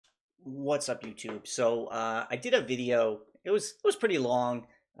What's up, YouTube? So I did a video. It was pretty long,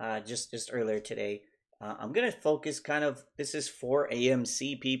 just earlier today. I'm gonna focus kind of. This is for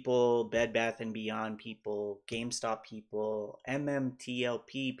AMC people, Bed Bath and Beyond people, GameStop people,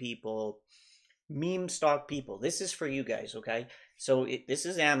 MMTLP people, meme stock people. This is for you guys, okay? So this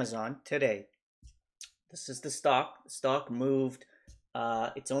is Amazon today. This is the stock. The stock moved.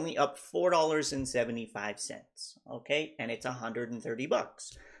 It's only up $4.75, okay, and it's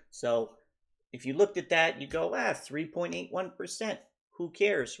 $130. So if you looked at that, you go, 3.81%. Who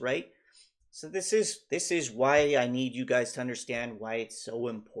cares, right? So this is why I need you guys to understand why it's so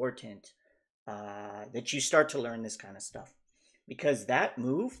important that you start to learn this kind of stuff. Because that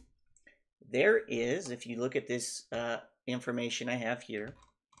move, there is, if you look at this information I have here,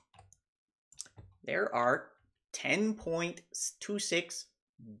 there are 10.26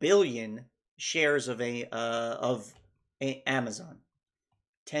 billion shares of Amazon.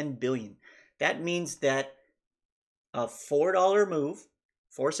 10 billion. That means that a $4 move,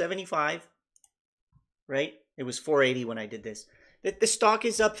 475, right? It was 480 when I did this. The stock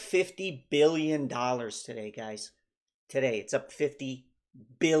is up $50 billion today, guys. Today, it's up $50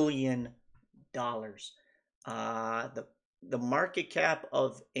 billion. The market cap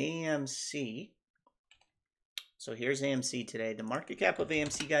of AMC, so here's AMC today. The market cap of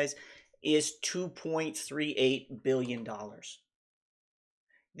AMC, guys, is $2.38 billion.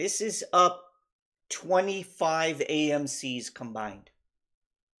 This is up 25 AMCs combined.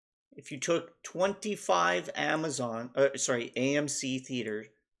 If you took 25 AMC theater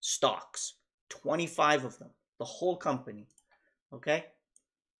stocks, 25 of them, the whole company, okay?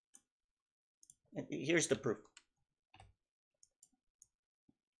 And here's the proof.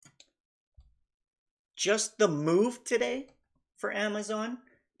 Just the move today for Amazon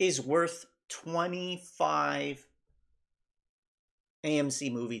is worth 25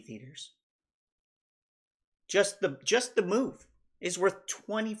 AMC movie theaters. Just the move is worth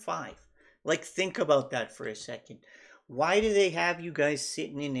 25. Like, think about that for a second. Why do they have you guys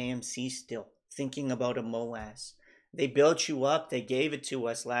sitting in AMC still, thinking about a moass? They built you up. They gave it to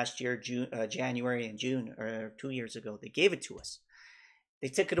us last year, January and June, or 2 years ago. They gave it to us. They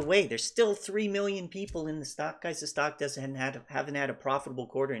took it away. There's still 3 million people in the stock, guys. The stock haven't had a profitable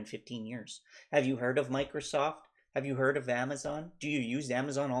quarter in 15 years. Have you heard of Microsoft? Have you heard of Amazon? Do you use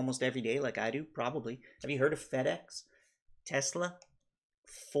Amazon almost every day like I do? Probably. Have you heard of FedEx, Tesla,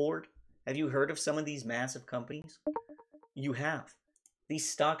 Ford? Have you heard of some of these massive companies? You have. These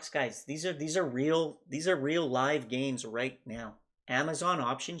stocks, guys, these are real live gains right now. Amazon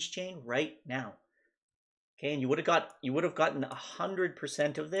options chain right now. Okay, and you would have gotten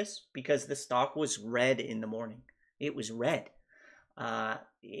 100% of this because the stock was red in the morning. It was red.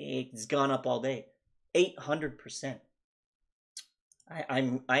 It's gone up all day. 800%.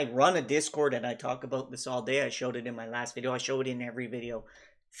 I run a Discord and I talk about this all day. I showed it in my last video. I show it in every video.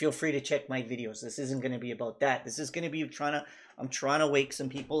 Feel free to check my videos. This isn't going to be about that. This is going to be I'm trying to wake some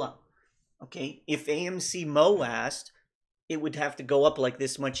people up. Okay, if AMC moassed, it would have to go up like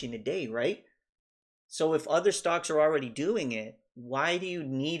this much in a day, right? So if other stocks are already doing it, why do you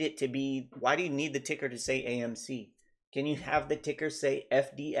need the ticker to say AMC? Can you have the ticker say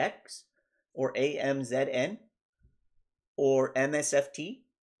FDX or AMZN or MSFT?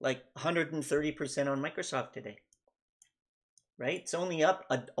 Like 130% on Microsoft today, right? It's only up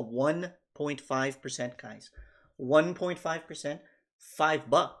a 1.5%, guys. 1.5%,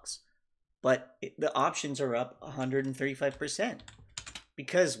 $5. But the options are up 135%.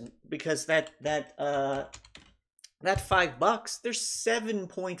 Because that $5, there's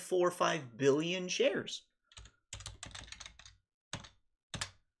 7.45 billion shares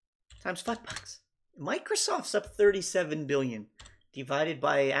times $5. Microsoft's up 37 billion divided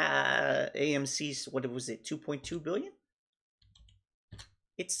by AMC's, what was it, 2.2 billion?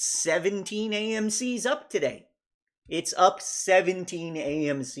 It's 17 AMCs up today. It's up 17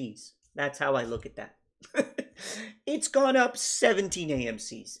 AMCs. That's how I look at that. It's gone up 17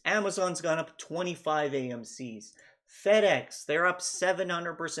 AMCs. Amazon's gone up 25 AMCs. FedEx, they're up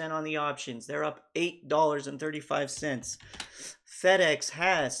 700% on the options. They're up $8.35. FedEx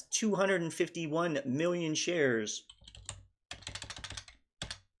has 251 million shares.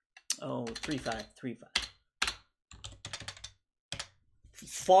 Oh, 35.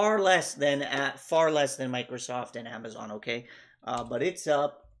 Far less than Microsoft and Amazon, okay? But it's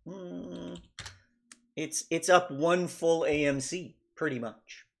up. It's up one full AMC pretty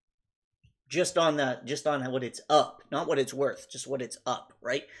much. Just on what it's up, not what it's worth, just what it's up,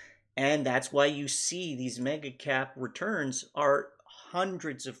 right? And that's why you see these mega cap returns are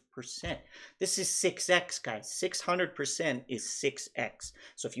hundreds of percent. This is 6x, guys. 600% is 6x.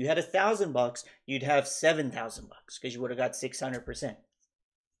 So if you had $1,000, you'd have $7,000 because you would have got 600%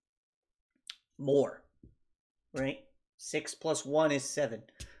 more, right? 6 plus 1 is 7.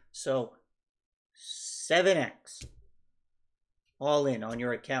 So 7x all in on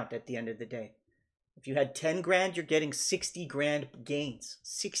your account at the end of the day. If you had 10 grand, you're getting 60 grand gains.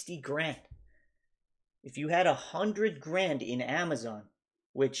 60 grand. If you had 100 grand in Amazon,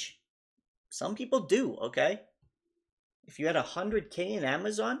 which some people do, okay? If you had 100K in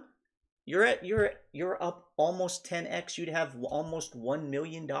Amazon, you're up almost 10x. You'd have almost $1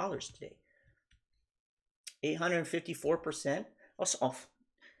 million today. 854%. Also,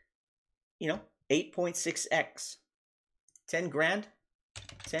 you know, 8.6x. 10 grand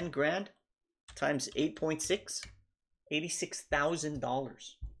times 8.6,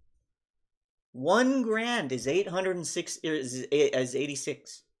 $86,000. 1 grand is 806 is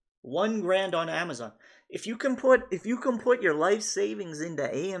 86. 1 grand on Amazon. If you can put your life savings into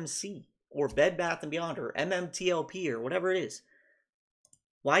AMC or Bed Bath and Beyond or MMTLP or whatever it is,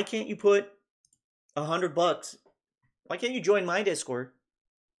 why can't you put $100? Why can't you join my Discord?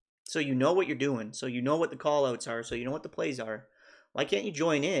 So you know what you're doing, so you know what the call outs are, so you know what the plays are. Why can't you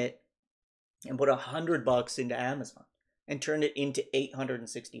join it and put $100 into Amazon and turn it into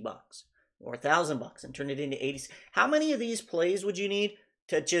 $860 or $1,000 and turn it into 80? How many of these plays would you need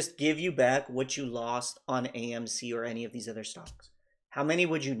to just give you back what you lost on AMC or any of these other stocks? How many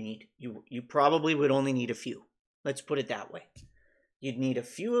would you need? You probably would only need a few. Let's put it that way. You'd need a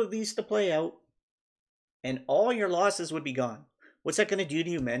few of these to play out, and all your losses would be gone. What's that going to do to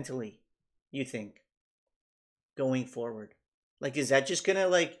you mentally, you think, going forward? Like, is that just going to,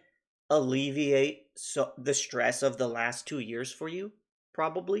 like, alleviate the stress of the last 2 years for you?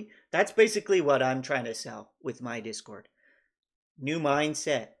 Probably. That's basically what I'm trying to sell with my Discord. New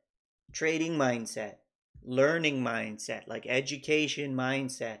mindset, trading mindset, learning mindset, like education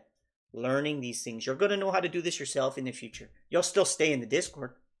mindset, learning these things. You're going to know how to do this yourself in the future. You'll still stay in the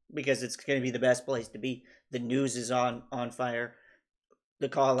Discord because it's going to be the best place to be. The news is on fire. The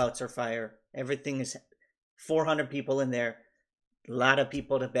call outs are fire. Everything is 400 people in there. A lot of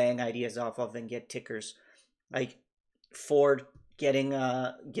people to bang ideas off of and get tickers. Like Ford getting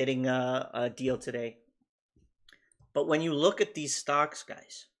a deal today. But when you look at these stocks,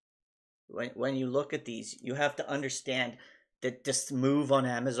 guys, when you look at these, you have to understand that this move on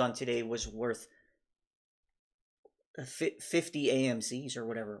Amazon today was worth 50 AMCs or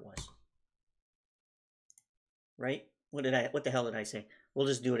whatever it was. Right? What the hell did I say? We'll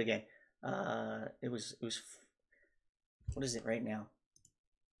just do it again. It was what is it right now?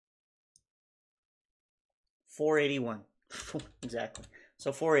 481. Exactly.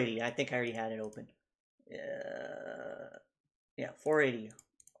 So 480. I think I already had it open. Yeah, 480.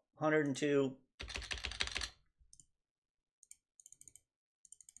 102.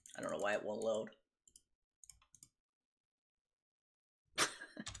 I don't know why it won't load.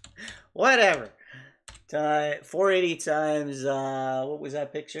 Whatever. 480 times what was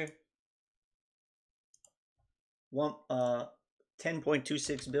that picture?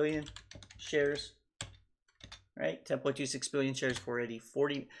 10.26 billion shares. Right? 10.26 billion shares, 480,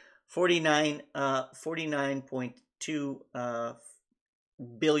 49.2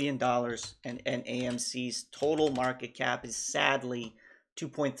 billion dollars, and AMC's total market cap is sadly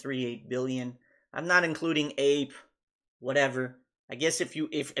 2.38 billion. I'm not including ape, whatever. I guess if you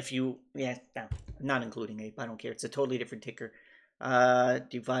yeah, no, I'm not including ape. I don't care. It's a totally different ticker.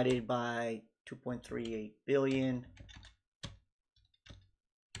 Divided by 2.38 billion.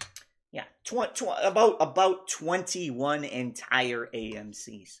 Yeah, about 21 entire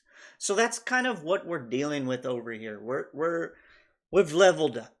AMCs. So that's kind of what we're dealing with over here. We've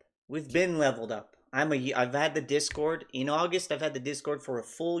leveled up. We've been leveled up. I've had the Discord in August. I've had the Discord for a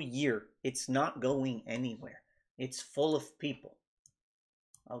full year. It's not going anywhere. It's full of people.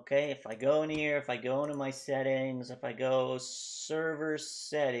 Okay, if I go in here, if I go into my settings, if I go server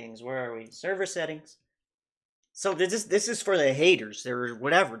settings, where are we? Server settings. So this is for the haters, or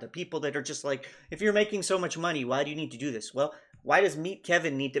whatever, the people that are just like, if you're making so much money, why do you need to do this? Well, why does Meet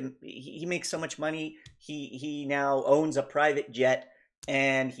Kevin need to? He makes so much money. He now owns a private jet,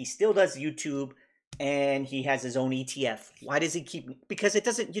 and he still does YouTube, and he has his own ETF. Why does he keep? Because it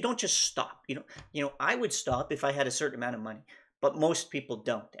doesn't. You don't just stop. You know. I would stop if I had a certain amount of money, but most people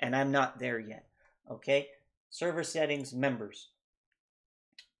don't, and I'm not there yet. Okay, server settings, members,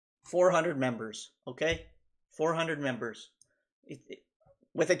 400 members. Okay. 400 members.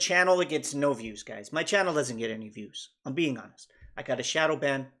 With a channel that gets no views, guys. My channel doesn't get any views. I'm being honest. I got a shadow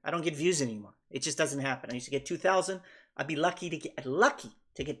ban. I don't get views anymore. It just doesn't happen. I used to get 2,000. I'd be lucky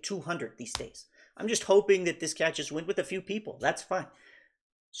to get 200 these days. I'm just hoping that this catches wind with a few people. That's fine.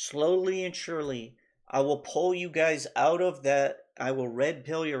 Slowly and surely, I will pull you guys out of that. I will red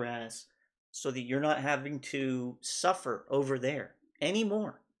pill your ass so that you're not having to suffer over there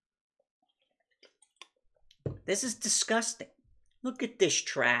anymore. This is disgusting. Look at this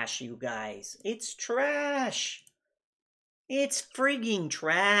trash, you guys. It's trash. It's frigging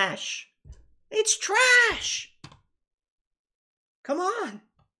trash. It's trash. Come on.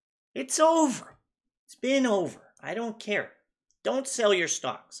 It's over. It's been over. I don't care. Don't sell your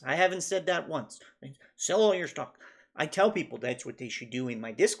stocks. I haven't said that once. Sell all your stocks. I tell people that's what they should do in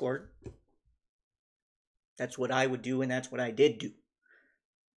my Discord. That's what I would do, and that's what I did do.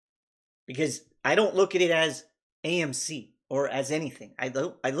 Because I don't look at it as AMC or as anything. I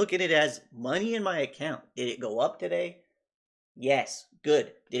look at it as money in my account. Did it go up today? Yes.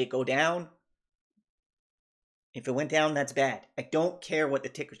 Good. Did it go down? If it went down, that's bad. I don't care what the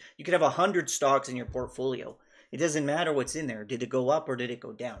tickers. You could have 100 stocks in your portfolio. It doesn't matter what's in there. Did it go up or did it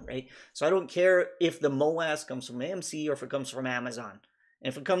go down, right? So I don't care if the moass comes from AMC or if it comes from Amazon. And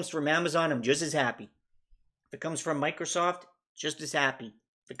if it comes from Amazon, I'm just as happy. If it comes from Microsoft, just as happy.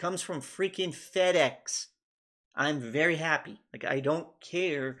 If it comes from freaking FedEx, I'm very happy. Like, I don't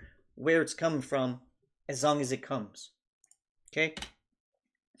care where it's coming from as long as it comes. Okay?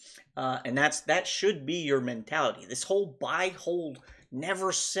 And that should be your mentality. This whole buy, hold,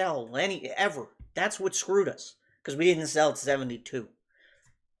 never sell, ever. That's what screwed us. Because we didn't sell at 72.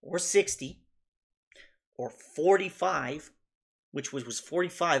 Or 60. Or 45. Which was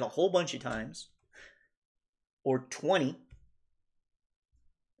 45 a whole bunch of times. Or 20.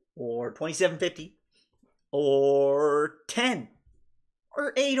 Or 27.50. Or 10.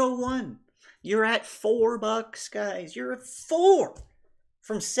 Or 8.01. You're at $4, guys. You're at 4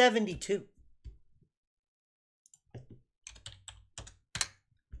 from 72.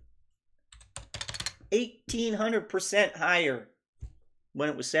 $1,800% higher when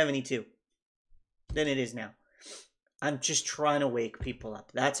it was 72 than it is now. I'm just trying to wake people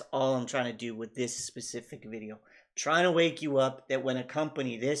up. That's all I'm trying to do with this specific video. Trying to wake you up that when a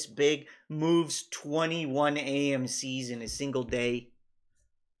company this big moves 21 AMCs in a single day,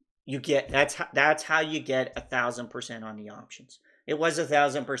 you get that's how you get 1,000% on the options. It was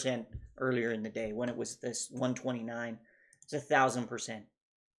 1,000% earlier in the day when it was this 129. It's 1,000%.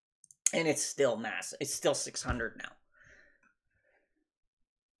 And it's still massive. It's still 600 now.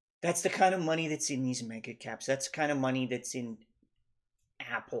 That's the kind of money that's in these mega caps. That's the kind of money that's in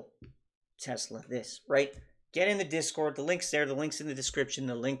Apple, Tesla, this, right? Get in the Discord. The link's there. The link's in the description.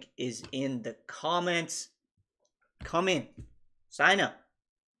 The link is in the comments. Come in. Sign up.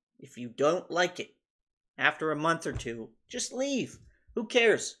 If you don't like it after a month or two, just leave. Who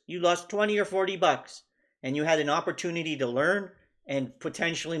cares? You lost 20 or 40 bucks and you had an opportunity to learn and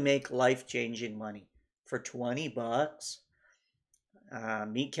potentially make life-changing money for 20 bucks.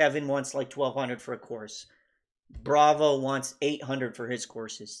 Meet Kevin wants like 1,200 for a course. Bravo wants 800 for his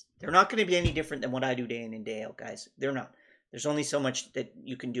courses. They're not going to be any different than what I do day in and day out, guys. They're not. There's only so much that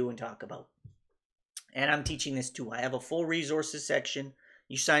you can do and talk about. And I'm teaching this too. I have a full resources section.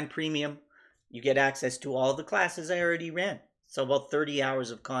 You sign premium, you get access to all the classes I already ran. So about 30 hours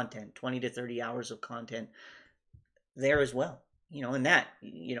of content, 20 to 30 hours of content there as well. You know, and that,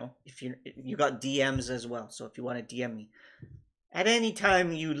 you know, if you got DMs as well. So if you want to DM me at any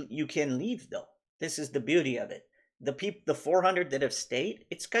time, you can leave though. This is the beauty of it. The 400 that have stayed,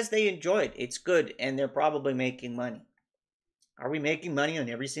 it's because they enjoyed. It's good, and they're probably making money. Are we making money on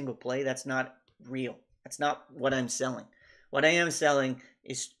every single play? That's not real. That's not what I'm selling. What I am selling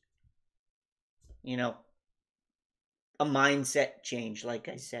is, you know, a mindset change. Like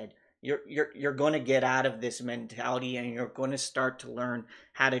I said, you're going to get out of this mentality, and you're going to start to learn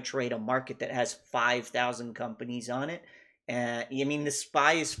how to trade a market that has 5,000 companies on it. I mean, the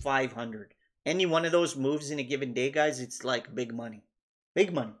SPY is 500. Any one of those moves in a given day, guys, it's like big money.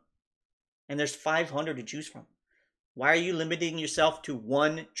 Big money. And there's 500 to choose from. Why are you limiting yourself to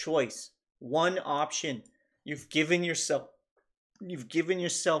one choice, one option? You've given yourselves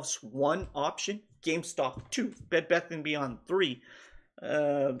one option. GameStop 2, Bed Bath & Beyond 3,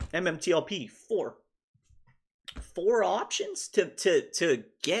 MMTLP 4. 4 options to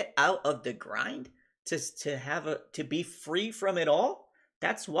get out of the grind, to be free from it all.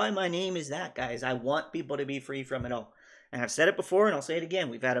 That's why my name is that, guys. I want people to be free from it all. And I've said it before, and I'll say it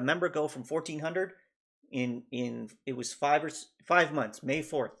again. We've had a member go from 1,400 in it was 5 months, May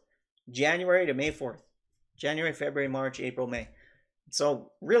 4th, January to May 4th, January, February, March, April, May.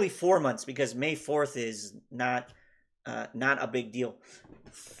 So really 4 months, because May 4th is not a big deal.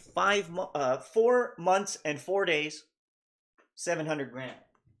 4 months and 4 days 700 grand.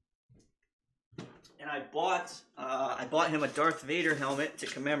 And I bought him a Darth Vader helmet to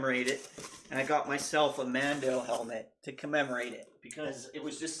commemorate it, and I got myself a Mando helmet to commemorate it, because it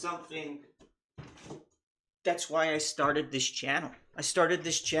was just something. That's why I started this channel. I started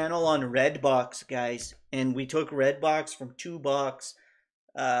this channel on Redbox, guys, and we took Redbox from $2.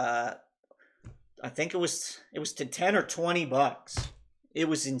 I think it was to 10 or 20 bucks. It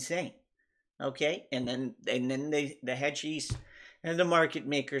was insane. Okay, and then the hedgies and the market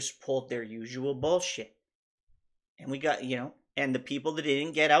makers pulled their usual bullshit, and we got, you know, and the people that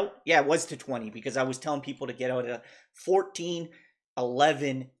didn't get out, yeah, it was to 20, because I was telling people to get out at 14,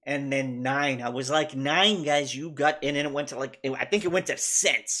 11, and then 9. I was like, 9, guys, you got, and then it went to like, I think it went to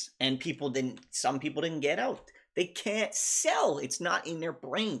cents, and some people didn't get out. They can't sell. It's not in their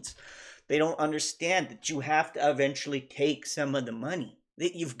brains. They don't understand that you have to eventually take some of the money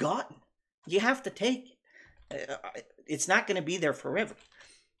that you've gotten. You have to take it. It's not going to be there forever.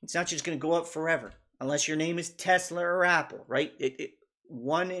 It's not just going to go up forever, unless your name is Tesla or Apple, right?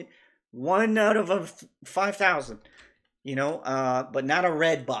 One out of 5,000, you know, but not a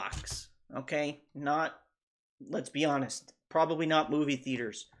red box, okay? Not, let's be honest, probably not movie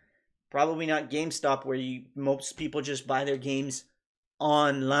theaters, probably not GameStop, where most people just buy their games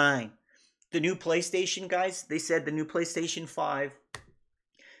online. The new PlayStation, guys, they said the new PlayStation 5,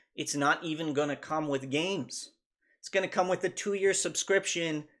 it's not even going to come with games. It's going to come with a 2-year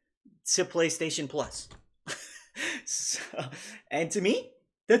subscription to PlayStation Plus. And to me,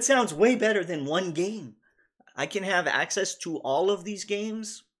 that sounds way better than one game. I can have access to all of these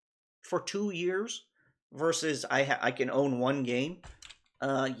games for 2 years versus I can own one game.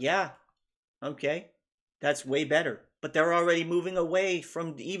 Yeah, okay, that's way better. But they're already moving away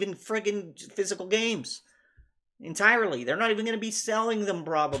from even friggin' physical games. Entirely. They're not even going to be selling them,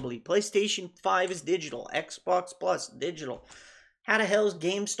 probably. PlayStation 5 is digital. Xbox Plus, digital. How the hell is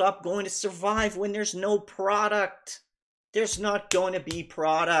GameStop going to survive when there's no product? There's not going to be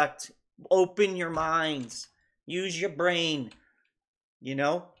product. Open your minds. Use your brain. You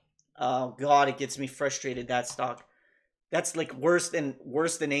know? Oh, God, it gets me frustrated, that stock. That's like worse than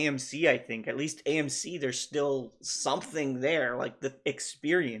AMC, I think. At least AMC, there's still something there, like the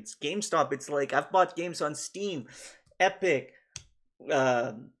experience. GameStop, it's like, I've bought games on Steam, Epic,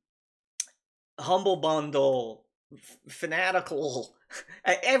 Humble Bundle, Fanatical,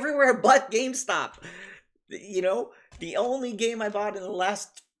 everywhere but GameStop. You know, the only game I bought in the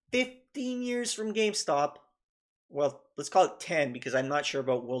last 15 years from GameStop, well, let's call it 10, because I'm not sure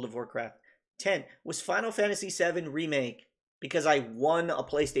about World of Warcraft. 10 was Final Fantasy VII Remake, because I won a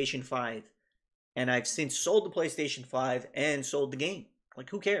PlayStation 5, and I've since sold the PlayStation 5 and sold the game.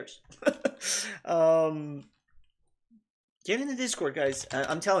 Like, who cares? Get in the Discord, guys.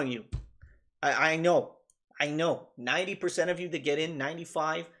 I'm telling you, I know 90% of you that get in,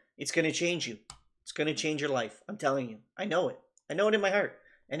 95, it's going to change you. It's going to change your life. I'm telling you. I know it in my heart,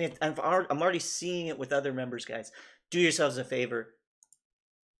 and I'm already seeing it with other members, guys. Do yourselves a favor.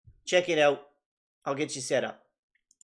 Check it out. I'll get you set up.